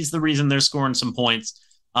 he's the reason they're scoring some points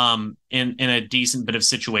in a decent bit of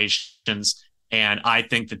situations, and I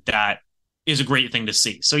think that is a great thing to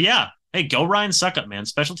see. So yeah. Hey, go Ryan Suckup, man.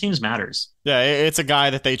 Special teams matters. Yeah, it's a guy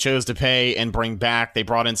that they chose to pay and bring back. They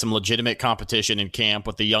brought in some legitimate competition in camp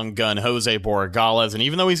with the young gun, Jose Borregales. And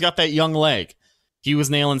even though he's got that young leg, he was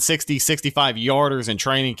nailing 60, 65 yarders in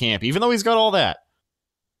training camp. Even though he's got all that,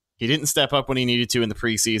 he didn't step up when he needed to in the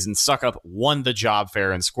preseason. Suckup won the job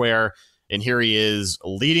fair and square. And here he is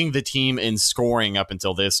leading the team in scoring up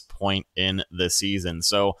until this point in the season.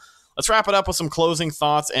 So let's wrap it up with some closing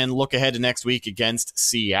thoughts and look ahead to next week against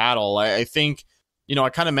Seattle. I think, I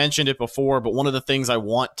kind of mentioned it before, but one of the things I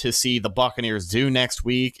want to see the Buccaneers do next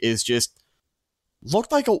week is just look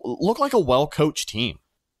like a well-coached team.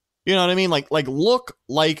 You know what I mean? Look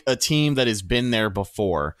like a team that has been there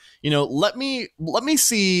before. Let me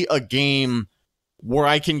see a game where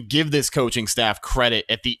I can give this coaching staff credit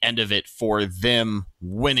at the end of it for them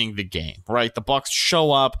winning the game, right? The Bucs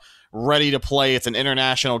show up, ready to play. It's an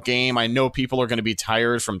international game. I know people are going to be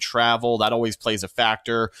tired from travel. That always plays a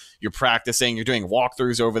factor. You're practicing. You're doing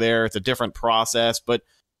walkthroughs over there. It's a different process, but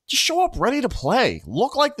just show up ready to play.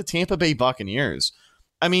 Look like the Tampa Bay Buccaneers.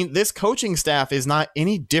 I mean, this coaching staff is not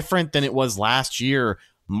any different than it was last year,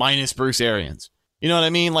 minus Bruce Arians. You know what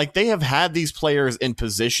I mean? Like, they have had these players in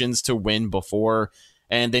positions to win before,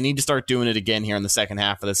 and they need to start doing it again here in the second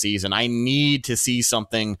half of the season. I need to see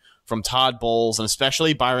something from Todd Bowles and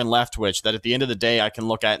especially Byron Leftwich that at the end of the day I can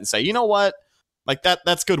look at and say, you know what? Like,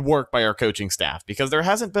 that's good work by our coaching staff, because there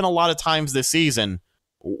hasn't been a lot of times this season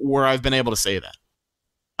where I've been able to say that.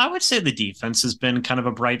 I would say the defense has been kind of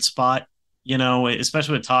a bright spot, you know,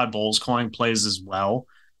 especially with Todd Bowles calling plays as well.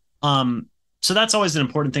 So that's always an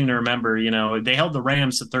important thing to remember. You know, they held the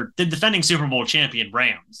Rams to the defending Super Bowl champion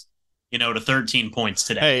Rams, you know, to 13 points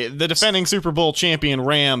today. Hey, the defending Super Bowl champion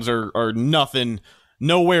Rams are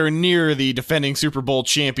nowhere near the defending Super Bowl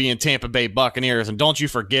champion Tampa Bay Buccaneers. And don't you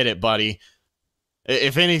forget it, buddy.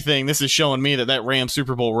 If anything, this is showing me that Rams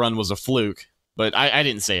Super Bowl run was a fluke. But I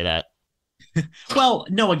didn't say that. Well,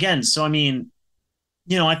 no, again, so I mean,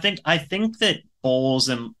 you know, I think that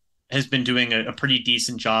Bowles has been doing a pretty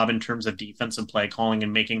decent job in terms of defensive play calling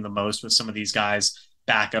and making the most with some of these guys,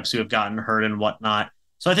 backups who have gotten hurt and whatnot.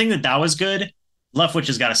 So I think that was good. Leftwich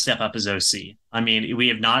has got to step up as OC. I mean, we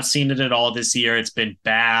have not seen it at all this year. It's been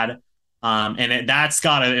bad. That's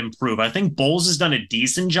got to improve. I think Bowles has done a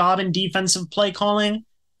decent job in defensive play calling.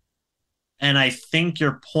 And I think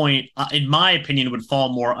your point, in my opinion, would fall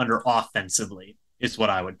more under offensively, is what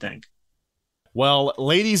I would think. Well,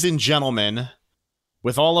 ladies and gentlemen,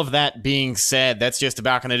 with all of that being said, that's just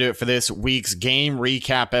about going to do it for this week's game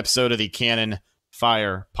recap episode of the Cannon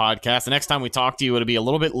Fire Podcast. The next time we talk to you, it'll be a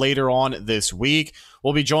little bit later on this week.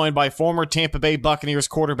 We'll be joined by former Tampa Bay Buccaneers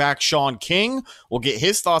quarterback Sean King. We'll get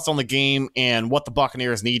his thoughts on the game and what the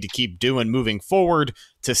Buccaneers need to keep doing moving forward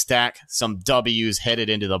to stack some W's headed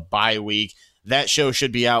into the bye week. That show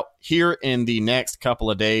should be out here in the next couple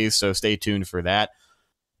of days, so stay tuned for that.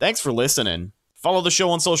 Thanks for listening. Follow the show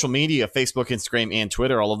on social media, Facebook, Instagram, and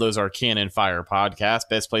Twitter. All of those are Cannon Fire Podcast.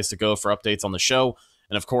 Best place to go for updates on the show.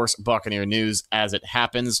 And, of course, Buccaneer news as it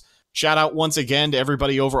happens. Shout out once again to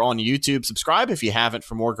everybody over on YouTube. Subscribe if you haven't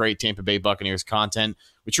for more great Tampa Bay Buccaneers content.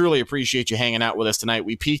 We truly appreciate you hanging out with us tonight.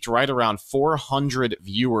 We peaked right around 400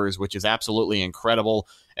 viewers, which is absolutely incredible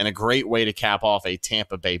and a great way to cap off a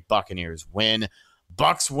Tampa Bay Buccaneers win.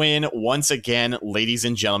 Bucs win once again, ladies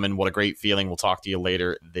and gentlemen. What a great feeling. We'll talk to you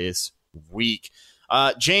later this week.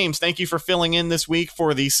 James, thank you for filling in this week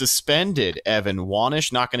for the suspended Evan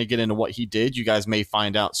Wanish. Not going to get into what he did. You guys may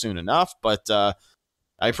find out soon enough, but I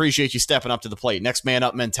appreciate you stepping up to the plate. Next man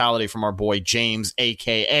up mentality from our boy James,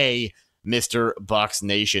 a.k.a. Mr. Bucs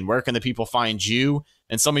Nation. Where can the people find you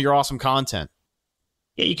and some of your awesome content?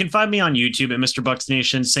 Yeah, you can find me on YouTube at Mr. Bucs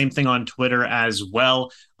Nation. Same thing on Twitter as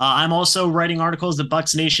well. I'm also writing articles at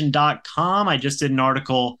bucsnation.com. I just did an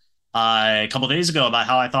article a couple days ago about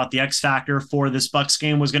how I thought the X factor for this Bucs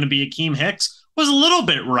game was going to be Akeem Hicks. Was a little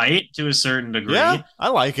bit right to a certain degree. Yeah, I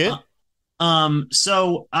like it.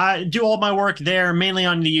 So I do all my work there, mainly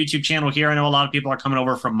on the YouTube channel here. I know a lot of people are coming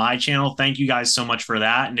over from my channel. Thank you guys so much for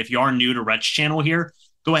that. And if you are new to Rhett's channel here,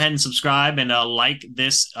 go ahead and subscribe and like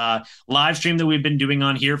this live stream that we've been doing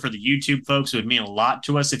on here for the YouTube folks. It would mean a lot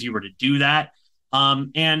to us if you were to do that.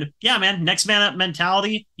 And yeah, man, next man up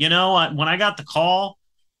mentality. You know, when I got the call,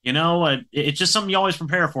 you know, it's just something you always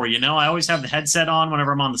prepare for. You know, I always have the headset on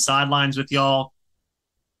whenever I'm on the sidelines with y'all.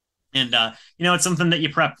 And, you know, it's something that you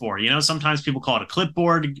prep for. You know, sometimes people call it a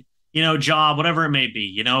clipboard, you know, job, whatever it may be,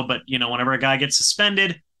 you know. But, you know, whenever a guy gets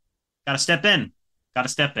suspended, got to step in.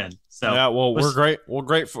 So, yeah, well,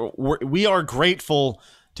 we are grateful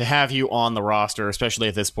to have you on the roster, especially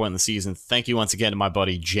at this point in the season. Thank you once again to my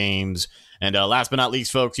buddy James. And last but not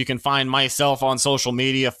least, folks, you can find myself on social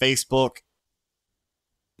media,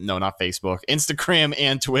 Instagram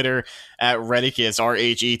and Twitter at Rhettakus,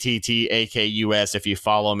 RHETTAKUS. If you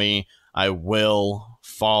follow me, I will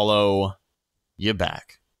follow you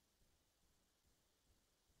back.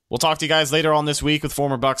 We'll talk to you guys later on this week with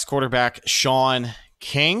former Bucs quarterback Sean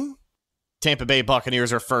King. Tampa Bay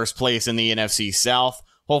Buccaneers are first place in the NFC South.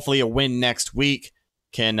 Hopefully a win next week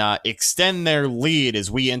can extend their lead as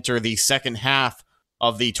we enter the second half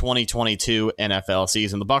of the 2022 NFL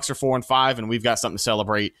season. The Bucs are 4-5, and we've got something to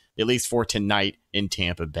celebrate, at least for tonight in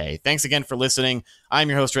Tampa Bay. Thanks again for listening. I'm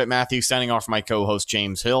your host, Rhett Matthews, signing off for my co-host,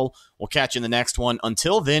 James Hill. We'll catch you in the next one.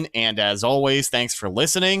 Until then, and as always, thanks for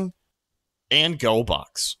listening, and go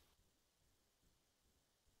Bucs.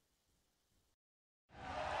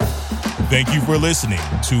 Thank you for listening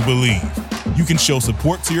to Believe. You can show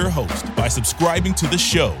support to your host by subscribing to the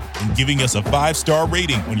show and giving us a 5-star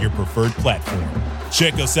rating on your preferred platform.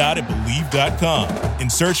 Check us out at Believe.com and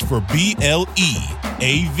search for BLEAV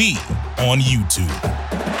on YouTube.